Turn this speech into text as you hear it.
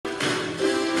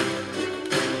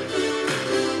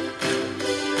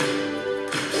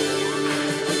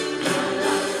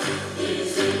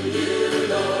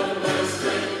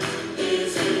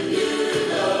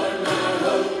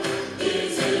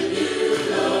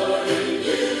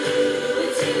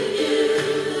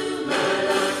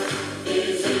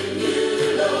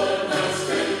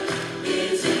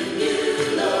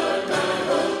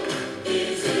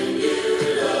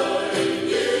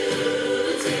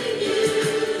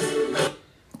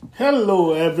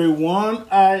Hello, everyone.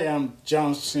 I am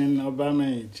Johnson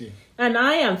Obamenti. And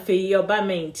I am Faye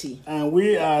Obamenti. And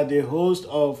we are the host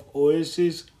of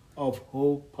Oasis of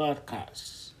Hope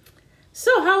podcast.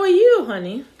 So, how are you,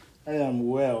 honey? I am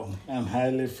well. I'm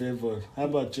highly favored. How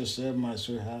about yourself, my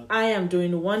sweetheart? I am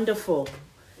doing wonderful.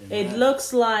 It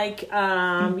looks like,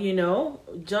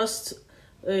 just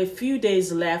a few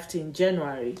days left in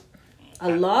January.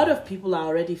 A lot of people are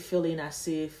already feeling as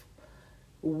if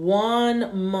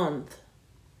 1 month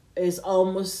is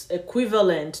almost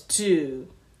equivalent to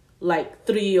like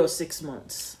 3 or 6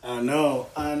 months. I know.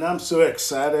 And I'm so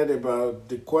excited about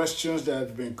the questions that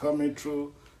have been coming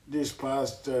through this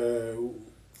past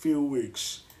few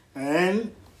weeks.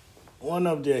 And one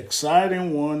of the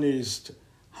exciting one is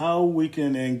how we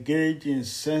can engage in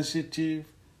sensitive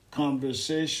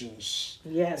conversations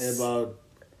about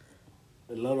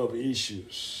a lot of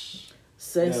issues.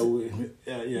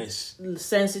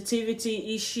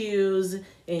 Sensitivity issues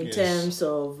in terms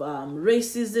of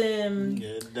racism,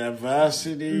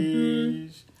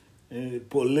 diversity,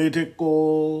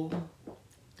 political,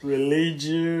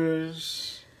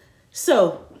 religious.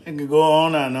 So I can go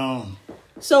on and on.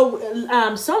 So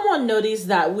someone noticed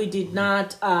that we did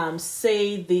not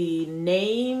say the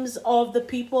names of the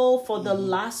people for the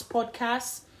last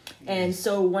podcast. And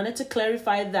so wanted to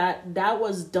clarify that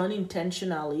was done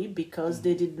intentionally because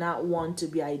they did not want to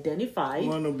be identified.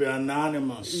 Want to be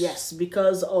anonymous. Yes,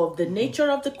 because of the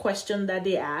nature of the question that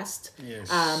they asked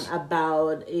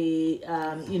about a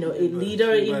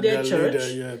leader in their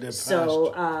church.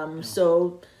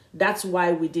 So that's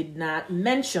why we did not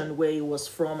mention where he was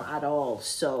from at all.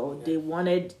 So they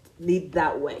wanted it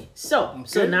that way. So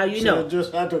now you know.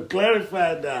 Just had to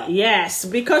clarify that. Yes,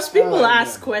 because people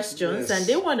ask questions and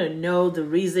they want to know the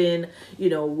reason,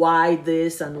 why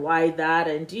this and why that.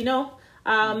 And,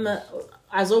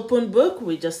 as open book,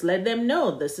 we just let them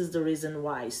know this is the reason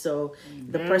why. So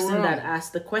the person that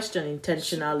asked the question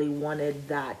intentionally wanted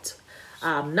that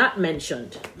not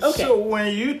mentioned. Okay. So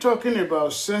when you're talking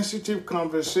about sensitive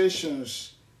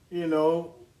conversations,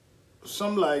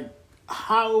 some like,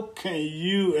 how can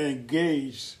you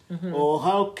engage or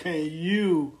how can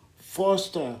you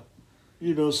foster,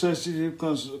 sensitive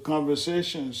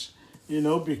conversations?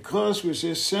 Because we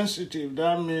say sensitive,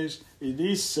 that means it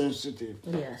is sensitive.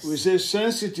 Yes. We say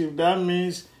sensitive, that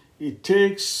means it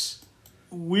takes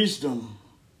wisdom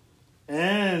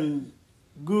and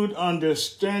good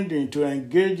understanding to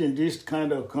engage in this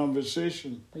kind of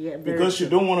conversation. Yeah, because you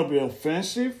don't want to be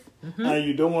offensive and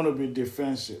you don't want to be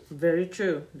defensive. Very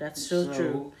true. That's so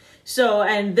true. So,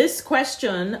 and this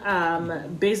question,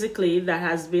 basically that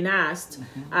has been asked,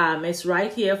 it's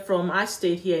right here from our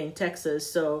state here in Texas.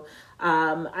 So,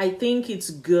 I think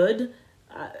it's good,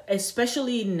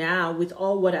 especially now with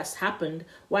all what has happened,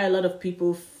 why a lot of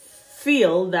people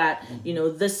feel that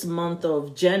this month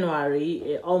of January,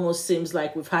 it almost seems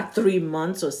like we've had 3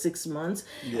 months or 6 months,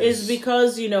 is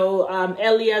because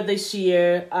earlier this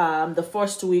year, the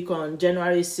first week on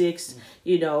January 6th,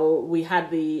 we had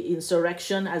the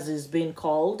insurrection, as it's been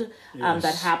called,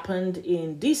 that happened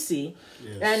in DC.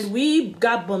 And we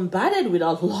got bombarded with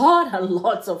a lot and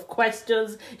lots of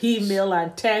questions, email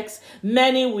and text.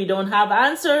 Many we don't have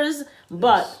answers,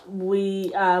 but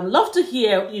we love to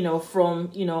hear,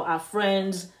 from, our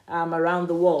friends around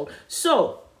the world.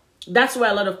 So that's why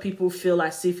a lot of people feel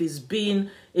as if it's been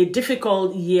a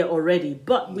difficult year already.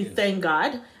 But we thank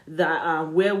God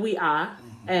that where we are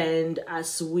and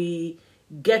as we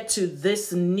get to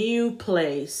this new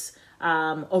place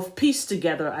of peace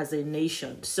together as a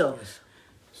nation.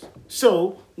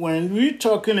 So when we're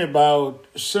talking about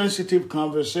sensitive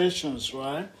conversations,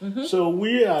 right? So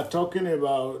we are talking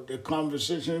about the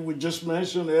conversation we just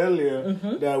mentioned earlier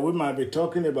that we might be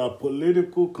talking about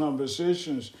political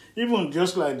conversations, even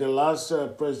just like the last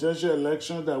presidential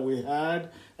election that we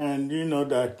had. And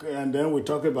and then we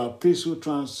talk about peaceful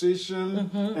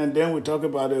transition, and then we talk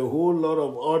about a whole lot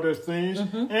of other things.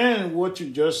 And what you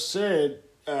just said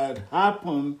had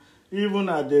happened even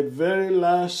at the very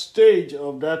last stage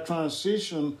of that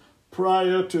transition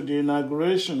prior to the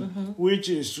inauguration, which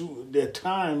is the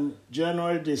time,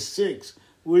 January the 6th,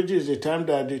 which is the time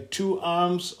that the two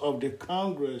arms of the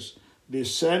Congress, the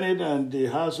Senate and the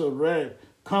House of Reps,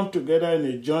 come together in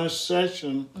a joint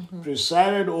session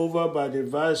presided over by the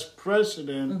Vice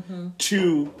President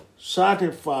to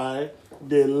certify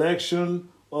the election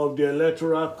of the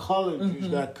electoral colleges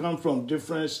that come from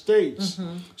different states.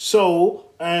 So,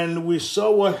 and we saw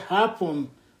what happened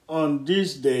on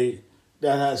this day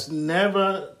that has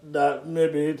never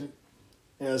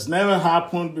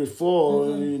happened before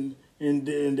in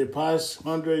in the past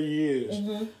 100 years.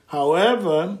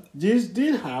 However, this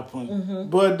did happen,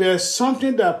 but there's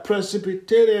something that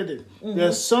precipitated it.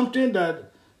 There's something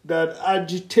that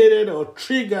agitated or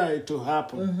triggered it to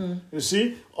happen. You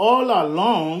see, all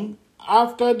along,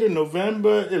 after the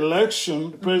November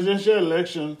election, the presidential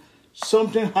election,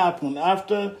 something happened.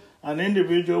 After an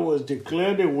individual was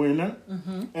declared a winner,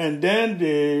 and then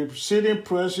the sitting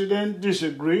president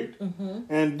disagreed,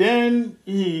 and then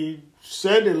he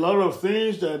said a lot of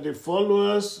things that the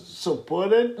followers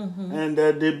supported and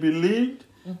that they believed.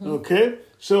 Okay?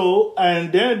 So,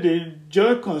 and then the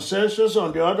joint consensus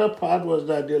on the other part was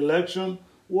that the election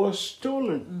was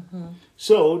stolen.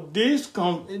 So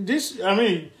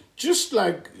just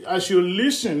like as you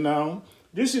listen now,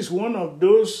 this is one of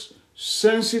those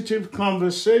sensitive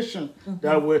conversations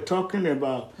that we're talking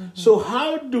about. So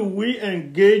how do we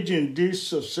engage in this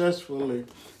successfully?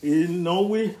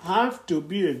 We have to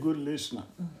be a good listener,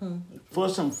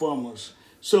 first and foremost.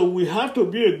 So we have to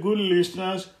be a good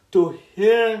listener to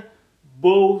hear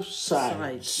both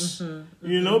sides.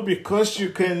 Because you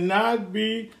cannot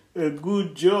be a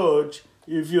good judge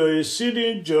if you're a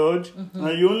sitting judge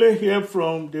and you only hear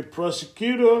from the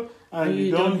prosecutor and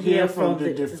you don't hear from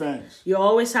the defense. You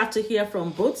always have to hear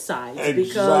from both sides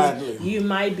because you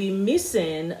might be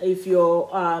missing, if you're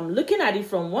looking at it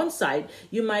from one side,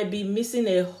 you might be missing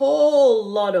a whole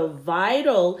lot of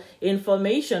vital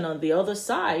information on the other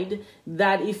side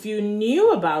that if you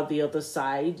knew about the other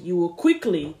side, you will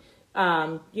quickly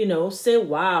say,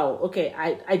 wow, okay,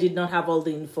 I did not have all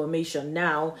the information.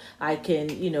 Now I can,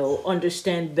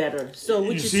 understand better. So,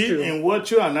 which is true. In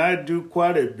what you and I do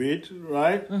quite a bit,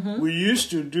 right? We used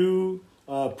to do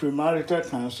premarital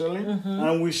counseling,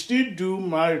 and we still do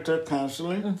marital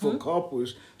counseling for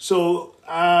couples. So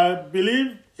I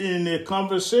believe in a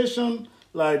conversation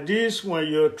like this, when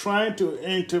you're trying to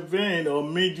intervene or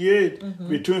mediate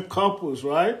between couples,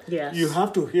 right? Yes. You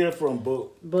have to hear from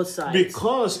both sides.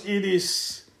 Because it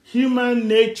is human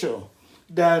nature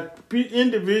that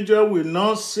individual will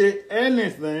not say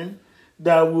anything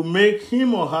that will make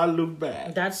him or her look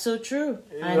bad. That's so true.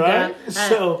 Right?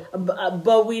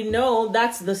 But we know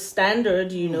that's the standard,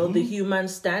 the human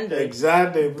standard.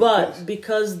 Exactly. But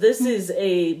because this is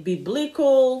a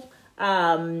biblical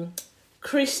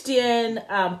Christian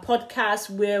podcast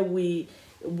where we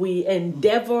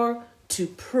endeavor to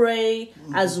pray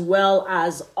as well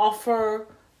as offer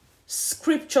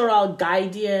scriptural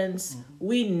guidance,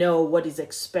 we know what is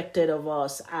expected of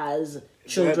us as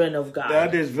children of God.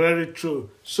 That is very true.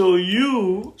 So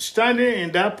you standing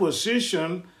in that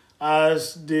position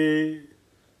as the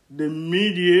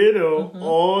mediator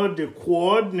or the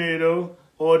coordinator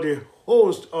or the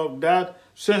host of that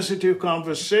sensitive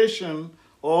conversation,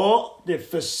 or the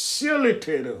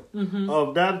facilitator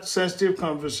of that sensitive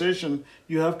conversation,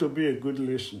 you have to be a good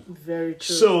listener. Very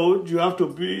true. So you have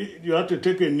to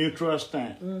take a neutral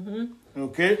stand.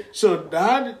 Okay? So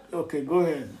go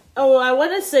ahead. Oh, I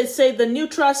want to say the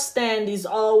neutral stand is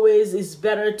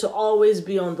better to always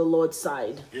be on the Lord's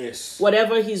side. Yes.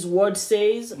 Whatever his word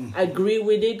says, agree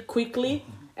with it quickly,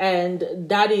 and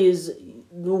that is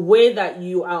the way that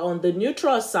you are on the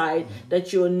neutral side,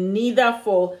 that you're neither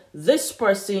for this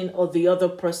person or the other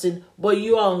person, but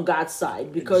you are on God's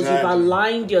side because you've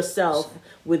aligned yourself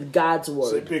with God's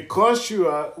word. So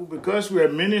because we are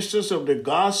ministers of the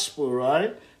gospel,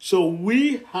 right? So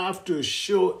we have to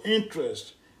show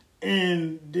interest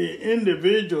in the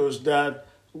individuals that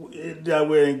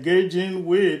we're engaging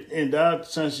with in that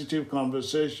sensitive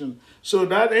conversation. So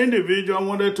that individual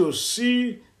wanted to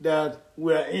see that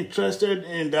we're interested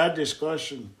in that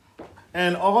discussion.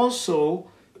 And also,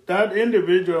 that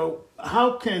individual,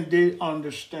 how can they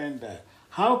understand that?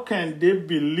 How can they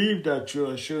believe that you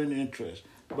are showing interest?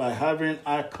 By having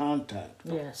eye contact.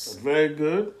 Yes. Very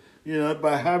good.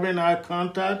 By having eye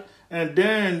contact, and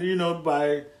then,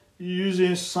 by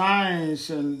using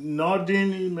signs and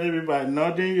nodding, maybe by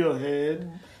nodding your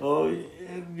head, or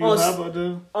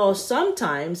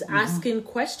sometimes asking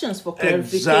questions for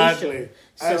clarification. Exactly.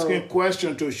 Asking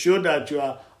questions to show that you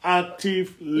are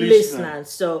active listener.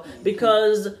 So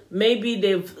because maybe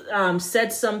they've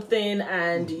said something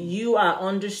and you are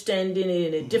understanding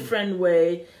it in a different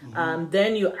way,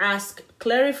 then you ask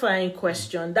clarifying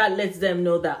question that lets them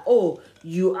know that,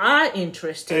 you are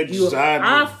interested. Exactly. You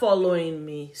are following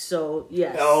me. So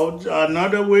yes.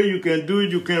 Another way you can do it,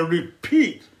 you can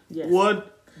repeat what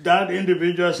that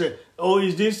individual said.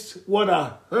 Is this what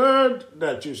I heard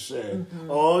that you said?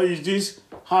 Or is this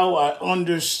how I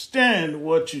understand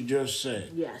what you just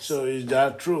said? Yes. So is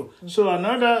that true? So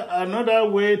another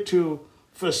way to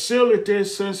facilitate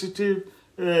sensitive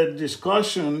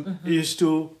discussion is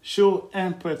to show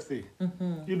empathy.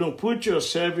 Put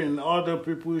yourself in other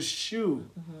people's shoe,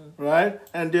 right?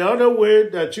 And the other way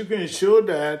that you can show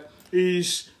that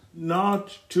is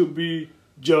not to be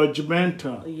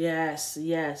judgmental. Yes.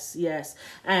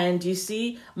 And you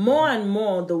see, more and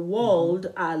more the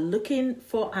world are looking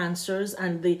for answers,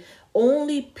 and the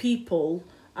only people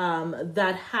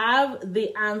that have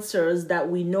the answers that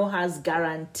we know has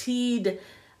guaranteed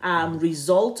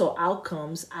results or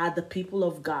outcomes are the people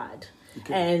of God.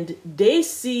 Okay. And they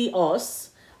see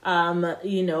us,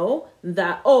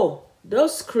 that,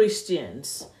 those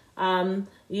Christians,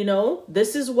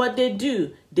 this is what they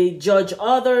do. They judge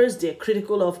others. They're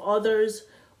critical of others.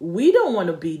 We don't want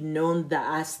to be known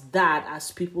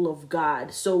as people of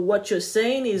God. So what you're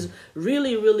saying is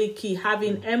really, really key,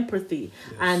 having empathy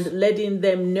and letting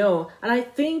them know. And I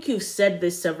think you've said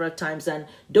this several times, and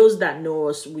those that know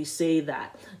us, we say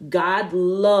that God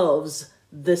loves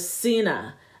the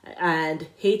sinner and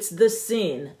hates the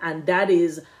sin. And that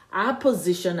is our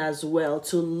position as well,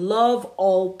 to love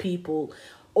all people.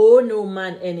 Owe no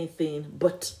man anything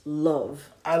but love.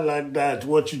 I like that,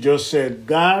 what you just said.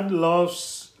 God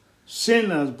loves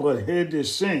sinners but hate the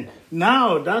sin.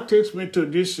 Now, that takes me to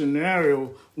this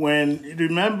scenario when,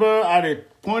 remember, at a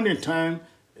point in time,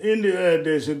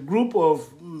 there's a group of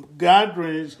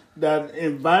gatherings that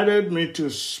invited me to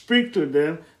speak to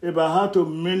them about how to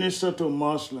minister to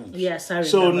Muslims. Yes, I remember.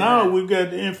 So now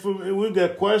that. we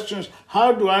get questions.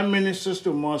 How do I minister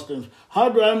to Muslims? How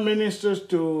do I minister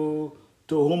to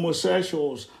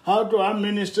homosexuals? How do I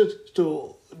minister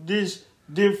to these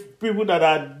people that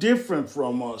are different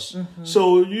from us?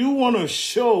 So you want to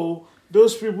show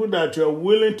those people that you're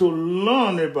willing to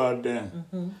learn about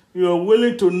them. You're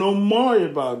willing to know more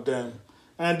about them.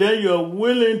 And then you're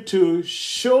willing to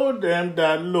show them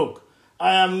that, look,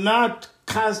 I am not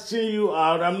casting you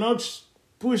out. I'm not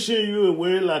pushing you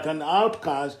away like an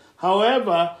outcast.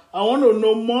 However, I want to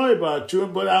know more about you,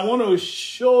 but I want to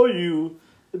show you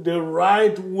the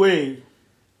right way.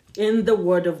 In the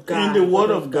Word of God. In the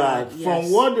Word of God. Yes.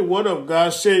 From what the Word of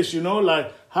God says,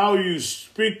 like how you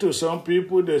speak to some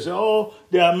people, they say,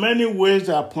 there are many ways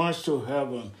that point to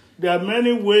heaven. There are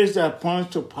many ways that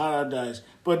point to paradise.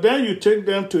 But then you take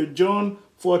them to John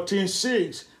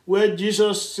 14:6, where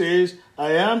Jesus says,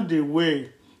 I am the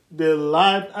way, the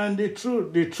life, and the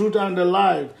truth and the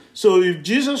life. So if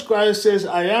Jesus Christ says,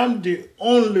 I am the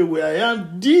only way, I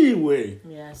am the way,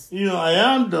 I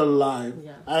am the life,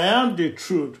 I am the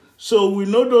truth. So we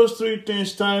know those three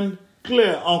things stand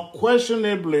clear.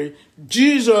 Unquestionably,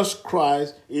 Jesus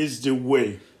Christ is the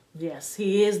way. Yes,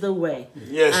 he is the way.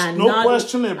 Yes, and no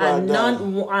question about that.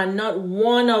 And not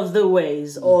one of the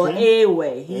ways or a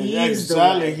way. He is the way.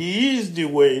 Exactly, he is the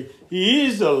way. He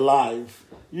is the life.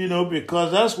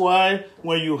 Because that's why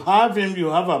when you have him, you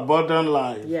have abundant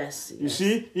life. Yes. You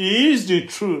see, he is the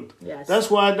truth. Yes.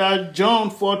 That's why that John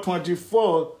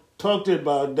 4:24 talked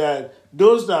about that.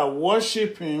 Those that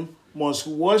worship him must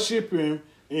worship him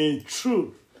in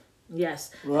truth.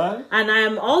 Yes. Right. And I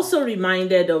am also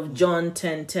reminded of John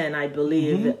 10:10, I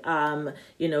believe.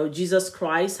 Jesus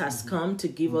Christ has come to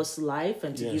give us life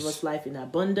and to give us life in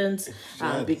abundance.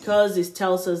 Because it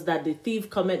tells us that the thief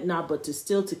cometh not but to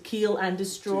steal, to kill, and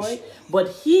destroy. But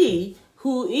he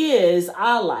who is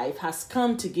our life has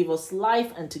come to give us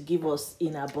life and to give us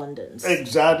in abundance.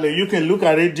 Exactly. You can look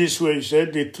at it this way. He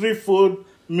said the threefold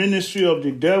ministry of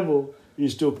the devil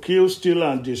is to kill, steal,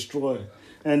 and destroy.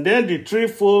 And then the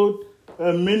threefold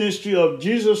ministry of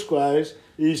Jesus Christ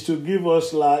is to give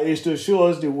us life, is to show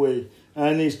us the way,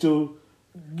 and is to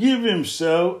give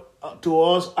himself to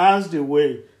us as the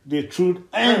way, the truth,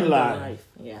 and life.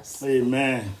 Yes.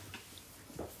 Amen.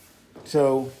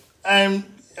 So,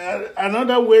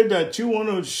 another way that you want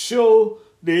to show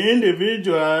the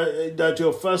individual that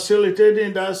you're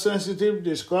facilitating that sensitive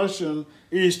discussion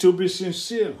is to be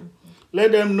sincere.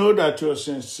 Let them know that you're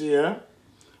sincere.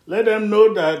 Let them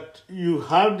know that you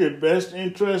have the best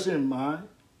interest in mind.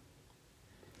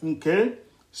 Okay?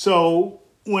 So,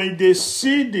 when they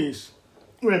see this,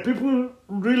 when people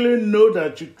really know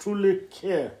that you truly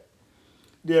care,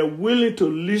 they're willing to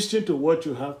listen to what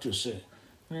you have to say.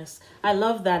 Yes, I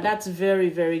love that. That's very,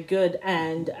 very good.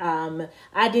 And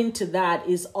adding to that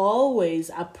is always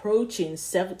approaching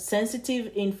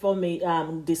sensitive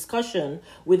discussion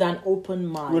with an open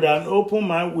mind. With an open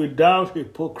mind, without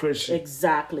hypocrisy.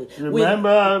 Exactly.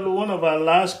 Remember one of our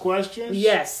last questions?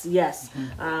 Yes.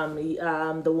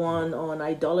 The one on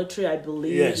idolatry, I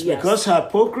believe. Yes, because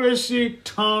hypocrisy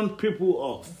turned people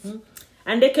off.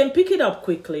 And they can pick it up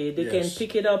quickly. They can Yes.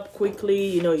 pick it up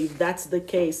quickly, if that's the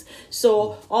case.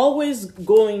 So always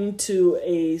going to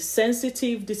a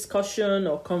sensitive discussion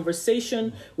or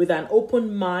conversation with an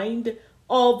open mind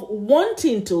of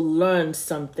wanting to learn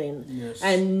something, Yes.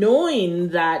 and knowing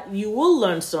that you will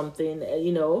learn something,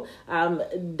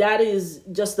 that is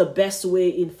just the best way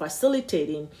in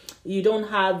facilitating. You don't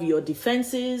have your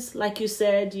defenses, like you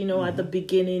said, at the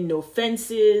beginning, no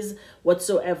fences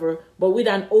whatsoever, but with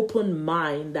an open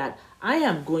mind that I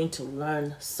am going to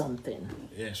learn something.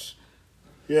 Yes.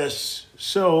 Yes.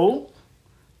 So,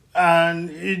 and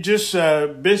it just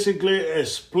basically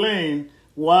explain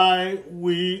why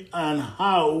we and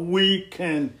how we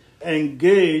can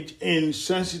engage in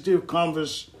sensitive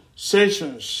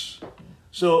conversations.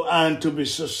 So, and to be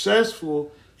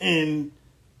successful in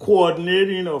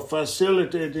coordinating or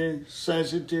facilitating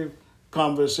sensitive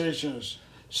conversations.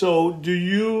 So, do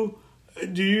you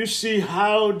see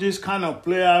how this kind of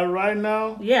play out right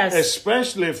now? Yes.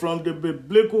 Especially from the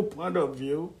biblical point of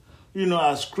view,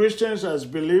 as Christians, as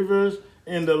believers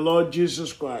in the Lord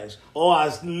Jesus Christ, or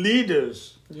as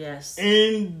leaders Yes.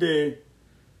 in the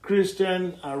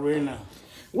Christian arena.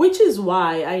 Which is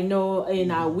why I know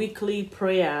in our weekly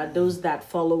prayer, those that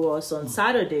follow us on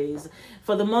Saturdays,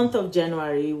 for the month of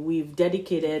January, we've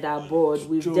dedicated our board.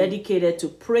 We've dedicated to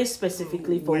pray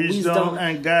specifically for wisdom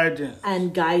and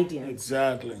guidance.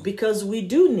 Exactly. Because we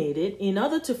do need it in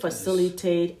order to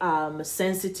facilitate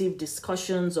sensitive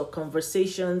discussions or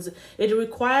conversations. It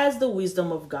requires the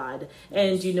wisdom of God.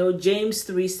 And, James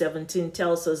 3:17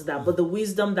 tells us that, but the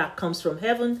wisdom that comes from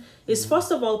heaven is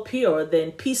first of all pure,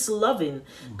 then peace-loving,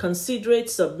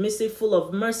 considerate, submissive, full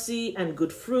of mercy and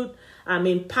good fruit,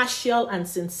 impartial and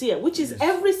sincere, which is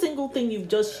every single thing you've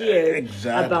just shared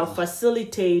about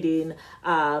facilitating,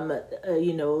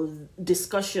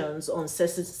 discussions on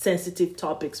sensitive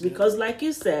topics. Because like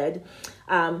you said,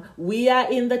 we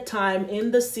are in the time,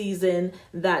 in the season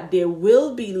that there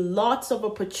will be lots of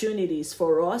opportunities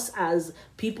for us as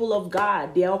people of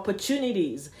God. There are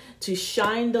opportunities to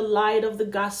shine the light of the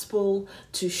gospel,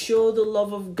 to show the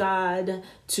love of God,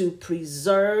 to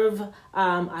preserve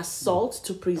assault,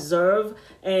 to preserve.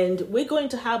 And we're going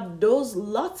to have those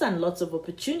lots and lots of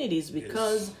opportunities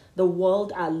because the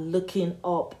world are looking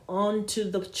up onto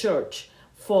the church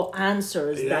for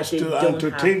answers that they don't and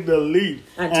to have. take the lead.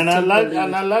 And I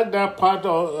like that part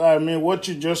of what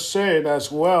you just said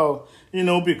as well,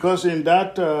 because in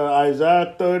that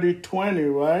Isaiah 30:20,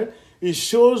 right, it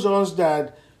shows us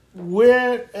that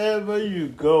wherever you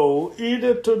go,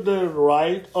 either to the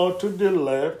right or to the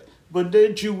left, but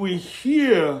that you will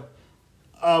hear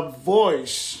a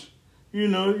voice.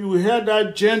 You hear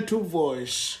that gentle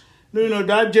voice.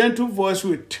 That gentle voice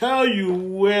will tell you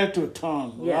where to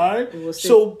turn, right?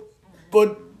 So,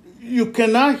 but you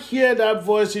cannot hear that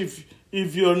voice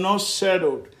if you're not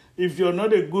settled, if you're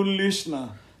not a good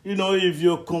listener, if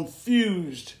you're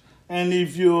confused, and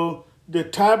if you're the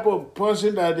type of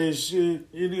person that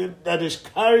is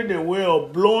carried away or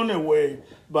blown away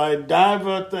by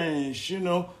diverse things,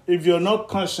 if you're not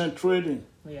concentrating.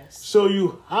 Yes. So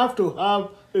you have to have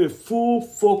a full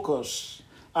focus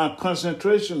and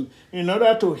concentration in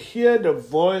order to hear the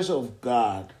voice of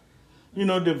God.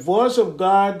 The voice of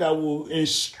God that will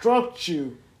instruct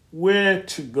you where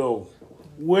to go,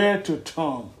 where to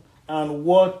turn, and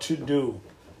what to do.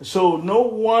 So no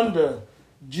wonder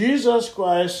Jesus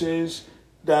Christ says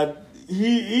that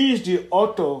He is the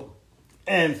author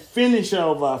and finisher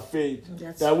of our faith,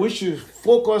 that we should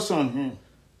focus on Him.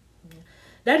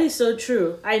 That is so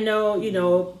true. I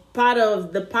know, part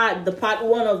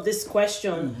one of this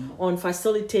question on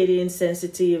facilitating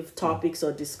sensitive topics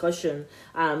or discussion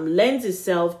lends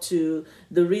itself to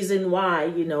the reason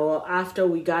why, after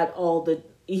we got all the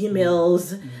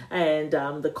emails and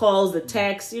the calls, the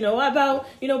texts, about,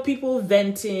 people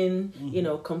venting,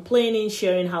 complaining,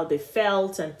 sharing how they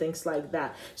felt and things like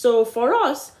that. So for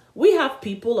us, we have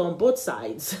people on both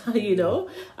sides, whether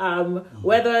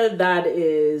that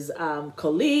is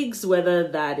colleagues, whether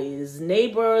that is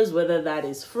neighbors, whether that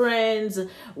is friends,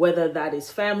 whether that is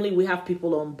family. We have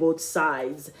people on both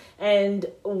sides. And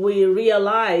we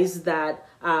realize that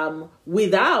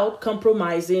without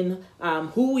compromising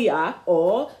who we are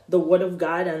or the Word of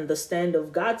God and the stand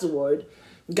of God's Word,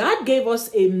 God gave us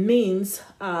a means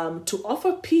to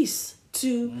offer peace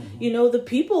to, the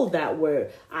people that were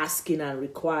asking and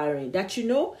requiring that,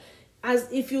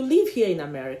 as if you live here in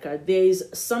America, there is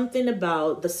something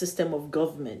about the system of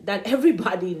government that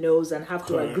everybody knows and have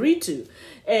to agree to.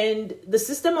 And the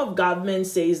system of government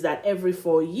says that every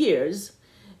 4 years,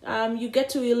 you get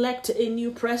to elect a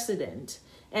new president.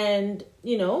 And,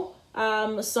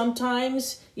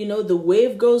 Sometimes, the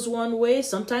wave goes one way,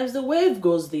 sometimes the wave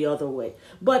goes the other way.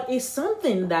 But it's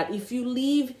something that if you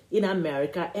live in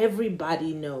America,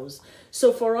 everybody knows.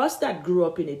 So for us that grew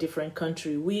up in a different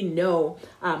country, we know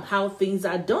how things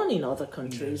are done in other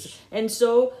countries. Yes.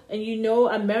 And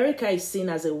America is seen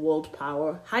as a world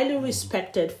power, highly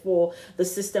respected for the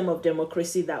system of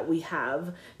democracy that we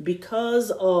have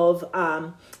because of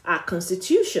our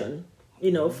Constitution,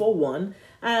 for one.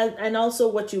 And also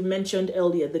what you mentioned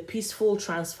earlier, the peaceful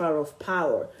transfer of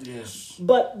power. Yes.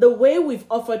 But the way we've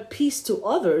offered peace to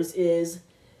others is,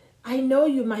 I know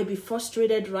you might be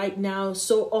frustrated right now,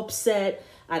 so upset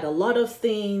at a lot of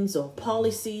things or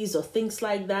policies or things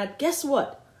like that. Guess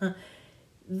what?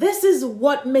 This is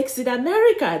what makes it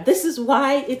America. This is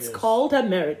why it's called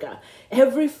America.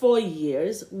 Every 4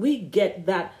 years, we get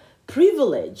that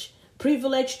privilege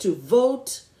to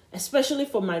vote, especially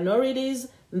for minorities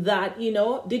that,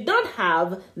 did not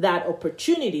have that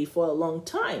opportunity for a long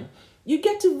time. You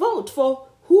get to vote for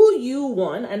who you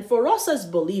want. And for us as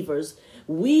believers,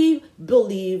 we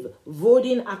believe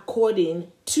voting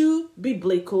according to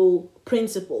biblical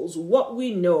principles. What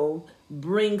we know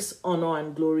brings honor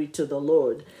and glory to the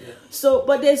Lord. Yeah.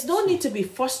 But there's no need to be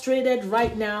frustrated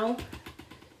right now.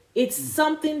 It's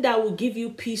something that will give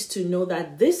you peace to know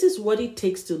that this is what it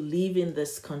takes to live in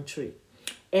this country.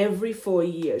 Every 4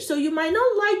 years. So you might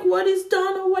not like what is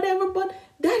done or whatever, but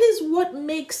that is what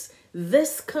makes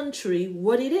this country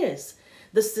what it is.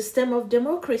 The system of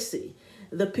democracy,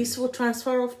 the peaceful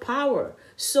transfer of power.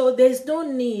 So there's no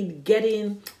need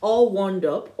getting all wound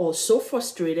up or so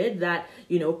frustrated that,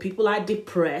 people are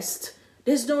depressed.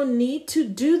 There's no need to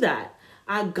do that.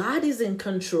 Our God is in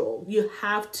control. You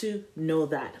have to know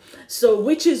that. So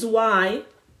which is why,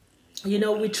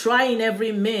 we try in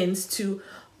every means to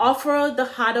offer the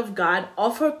heart of God,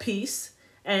 offer peace,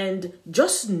 and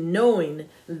just knowing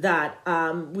that,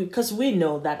 because we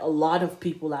know that a lot of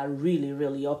people are really,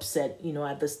 really upset,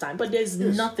 at this time, but there's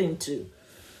nothing to.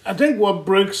 I think what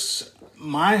breaks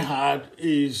my heart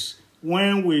is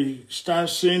when we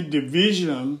start seeing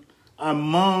division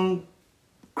among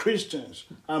Christians,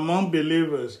 among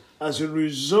believers, as a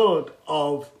result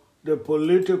of the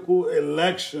political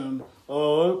election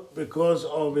or because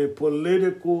of a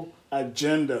political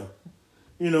agenda.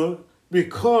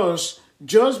 Because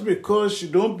just because you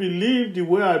don't believe the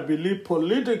way I believe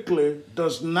politically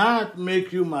does not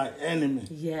make you my enemy.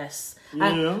 Yes.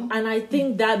 And I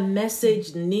think that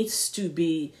message needs to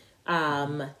be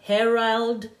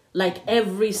heralded like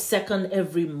every second,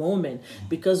 every moment,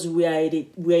 because we're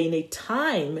in a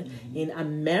time in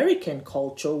American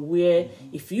culture where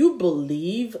if you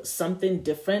believe something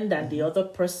different than the other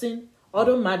person,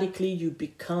 automatically you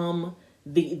become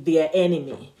their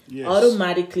enemy. Yes.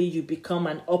 Automatically you become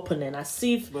an opponent, as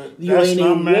if you're in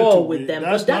a war with them.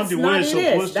 But that's not it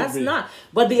is. That's not.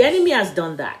 But the enemy has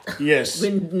done that. Yes. We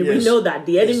know that.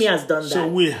 The enemy has done that. So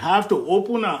we have to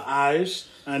open our eyes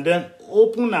and then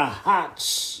open our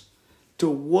hearts to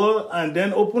what, and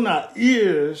then open our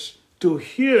ears to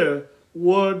hear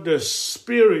what the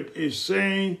Spirit is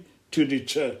saying to the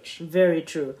church. Very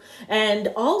true. And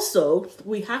also,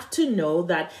 we have to know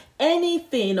that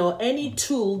anything or any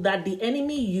tool that the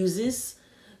enemy uses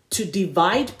to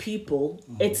divide people,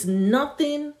 it's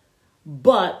nothing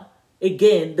but,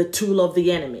 again, the tool of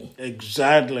the enemy.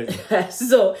 Exactly.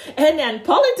 So, and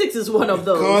politics is one of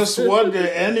those. Because what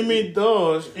the enemy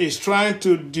does is trying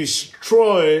to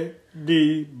destroy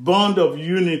the bond of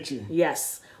unity.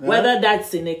 Yes. Whether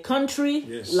that's in a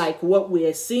country, like what we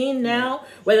are seeing now,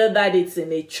 whether that it's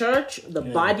in a church, the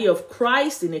body of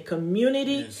Christ, in a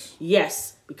community,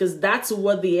 because that's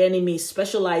what the enemy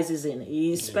specializes in.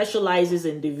 He specializes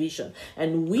in division.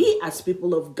 And we as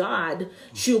people of God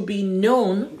should be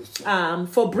known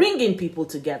for bringing people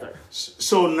together.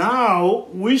 So now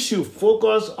we should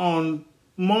focus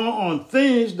more on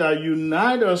things that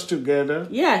unite us together,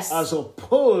 as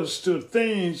opposed to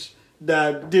things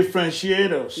that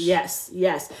differentiate us. Yes.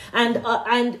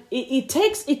 And it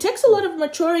takes a lot of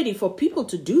maturity for people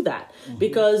to do that,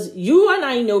 because you and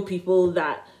I know people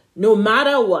that no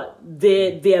matter what,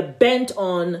 they're bent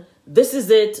on this is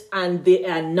it, and they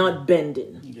are not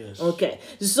bending. Yes. Okay.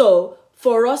 So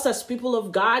for us as people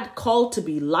of God, called to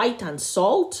be light and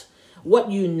salt, what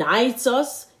unites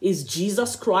us is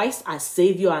Jesus Christ, our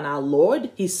Savior and our Lord.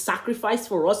 His sacrifice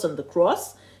for us on the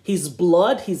cross, His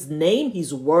blood, His name,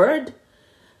 His word.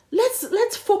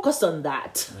 Let's focus on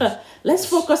that. Let's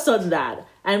focus on that.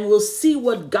 And we'll see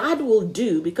what God will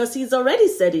do, because He's already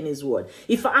said in His word,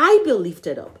 if I be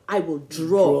lifted up, I will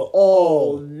draw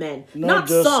all men. Not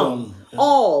some.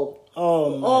 All.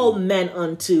 all men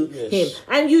unto him.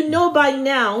 And you know by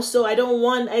now, so I don't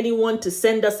want anyone to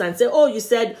send us and say, oh, you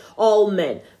said all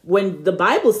men. When the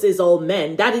Bible says all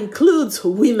men, that includes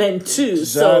women too.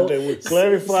 Exactly. So, we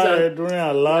clarified it during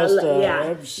our last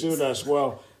episode as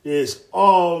well. It's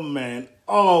all men,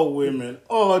 all women,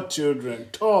 all children,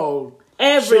 tall,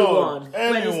 everyone, short,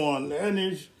 anyone,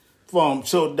 any form.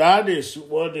 So that is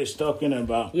what it's talking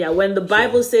about. Yeah, when the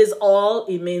Bible says all,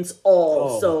 it means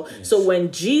all. So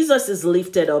when Jesus is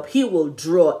lifted up, he will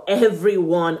draw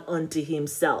everyone unto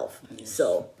himself. Yes.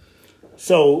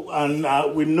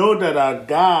 And we know that our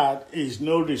God is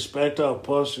no respecter of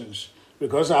persons,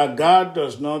 because our God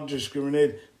does not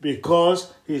discriminate,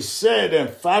 because he said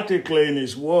emphatically in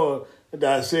his word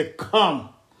that said, come,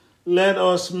 let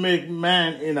us make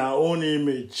man in our own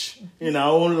image, in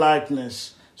our own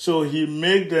likeness. So he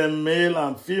made them male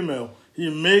and female.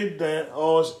 He made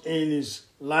us in his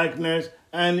likeness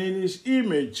and in his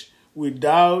image,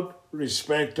 without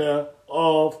respecter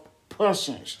of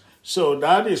persons. So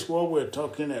that is what we're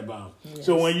talking about. Yes.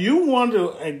 So when you want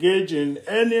to engage in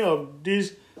any of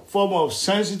this form of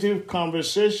sensitive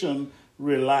conversation,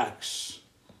 relax.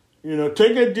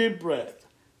 Take a deep breath.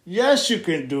 Yes, you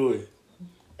can do it.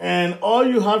 And all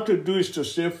you have to do is to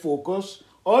stay focused.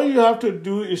 All you have to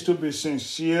do is to be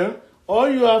sincere. All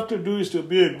you have to do is to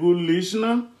be a good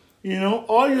listener.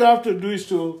 All you have to do is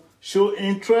to show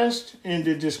interest in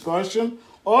the discussion.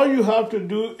 All you have to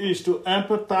do is to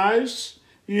empathize,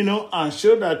 and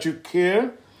show that you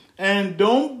care. And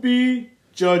don't be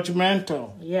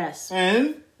judgmental. Yes.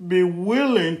 And be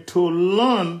willing to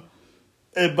learn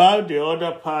about the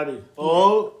other party,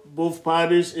 or both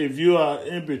parties if you are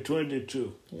in between the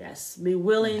two. Yes, be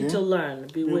willing to learn.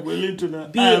 Be willing to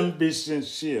learn and be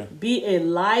sincere. Be a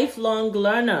lifelong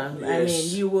learner. Yes. I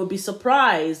mean, you will be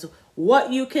surprised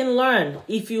what you can learn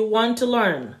if you want to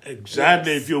learn.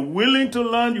 Exactly. Yes. If you're willing to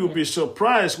learn, you'll be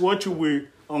surprised what you will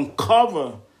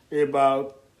uncover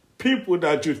about people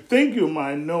that you think you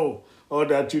might know, or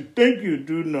that you think you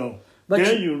do know. But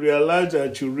then you realize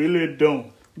that you really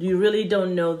don't. You really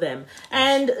don't know them.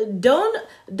 And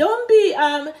don't be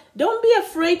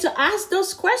afraid to ask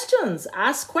those questions.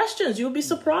 Ask questions. You'll be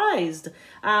surprised.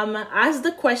 Ask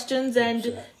the questions,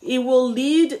 and it will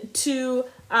lead to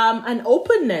an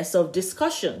openness of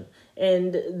discussion.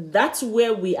 And that's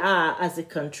where we are as a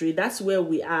country. That's where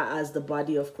we are as the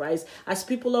body of Christ. As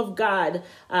people of God,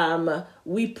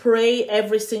 we pray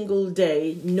every single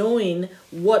day knowing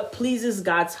what pleases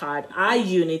God's heart. Our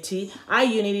unity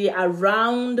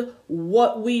around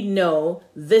what we know.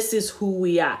 This is who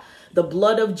we are. The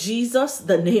blood of Jesus,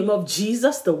 the name of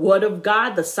Jesus, the word of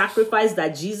God, the sacrifice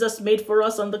that Jesus made for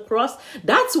us on the cross.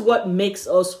 That's what makes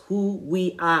us who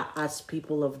we are as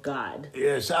people of God.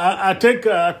 Yes, I take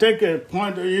a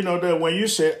point, that when you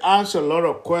say ask a lot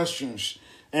of questions,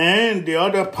 and the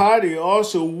other party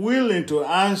also willing to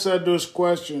answer those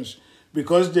questions,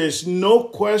 because there's no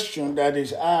question that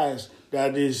is asked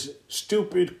that is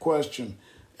stupid question.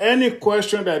 Any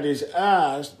question that is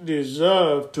asked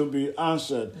deserves to be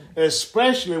answered,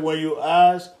 especially when you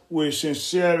ask with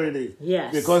sincerity.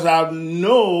 Yes. Because I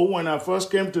know when I first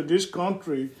came to this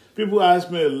country, people asked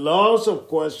me lots of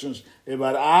questions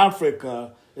about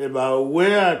Africa, about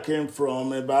where I came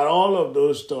from, about all of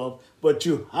those stuff. But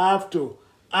you have to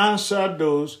answer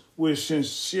those with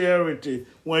sincerity.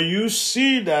 When you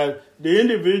see that the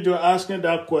individual asking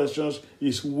that questions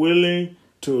is willing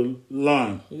to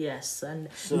learn. Yes, and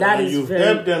so that is you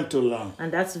help them to learn.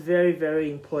 And that's very, very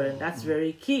important. That's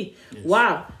very key. Yes.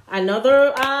 Wow.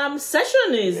 Another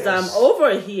session is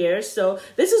over here. So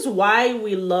this is why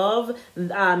we love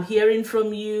hearing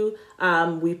from you.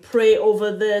 We pray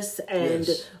over this, and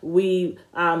we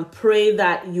pray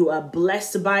that you are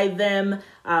blessed by them.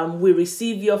 We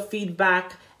receive your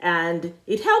feedback, and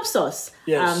it helps us.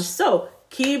 Yes. So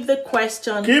keep the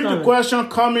question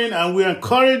coming, and we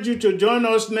encourage you to join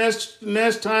us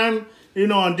next time,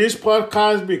 on this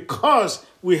podcast, because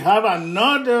we have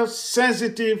another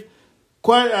sensitive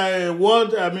question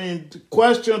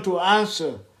to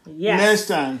answer next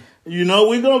time. We're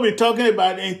going to be talking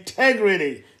about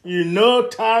integrity.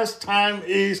 Task time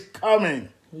is coming.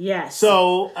 Yes.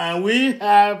 So, and we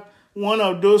have one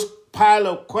of those pile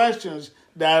of questions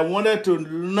that I wanted to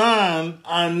learn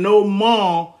and know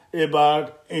more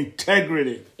about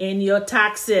integrity in your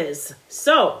taxes.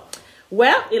 So,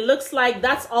 well, it looks like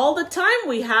that's all the time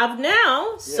we have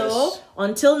now. Yes. So,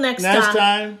 until next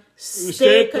time,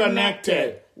 stay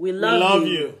connected. We love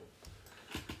you.